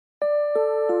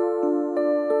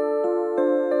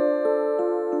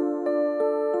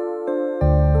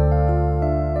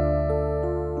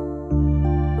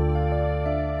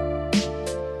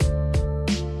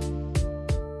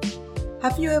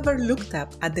you ever looked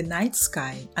up at the night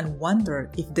sky and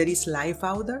wondered if there is life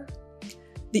out there?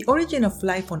 The origin of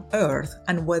life on Earth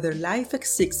and whether life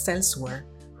exists elsewhere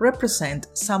represent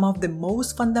some of the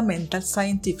most fundamental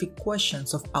scientific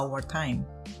questions of our time.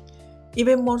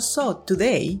 Even more so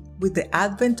today with the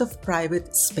advent of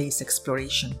private space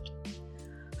exploration.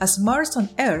 As Mars and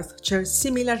Earth share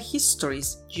similar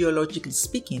histories, geologically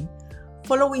speaking,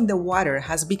 following the water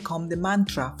has become the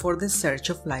mantra for the search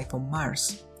of life on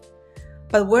Mars.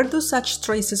 But where do such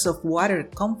traces of water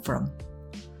come from?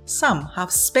 Some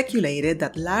have speculated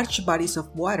that large bodies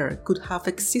of water could have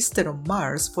existed on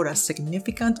Mars for a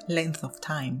significant length of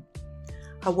time.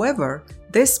 However,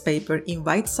 this paper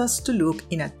invites us to look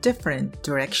in a different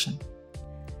direction.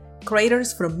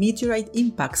 Craters from meteorite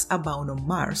impacts abound on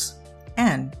Mars,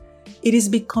 and it is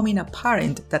becoming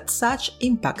apparent that such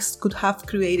impacts could have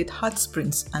created hot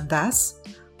springs and thus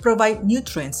provide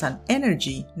nutrients and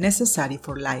energy necessary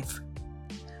for life.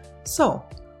 So,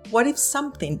 what if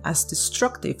something as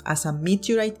destructive as a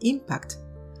meteorite impact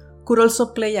could also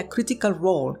play a critical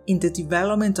role in the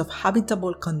development of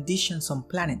habitable conditions on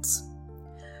planets?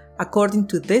 According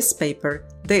to this paper,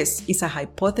 this is a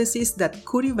hypothesis that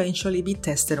could eventually be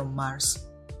tested on Mars.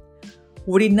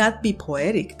 Would it not be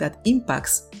poetic that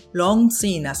impacts, long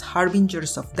seen as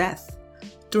harbingers of death,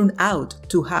 turn out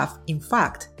to have, in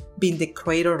fact, been the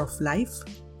crater of life?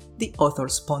 The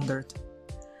authors pondered.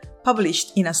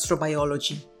 Published in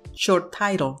Astrobiology, short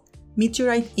title,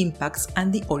 Meteorite Impacts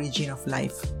and the Origin of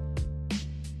Life.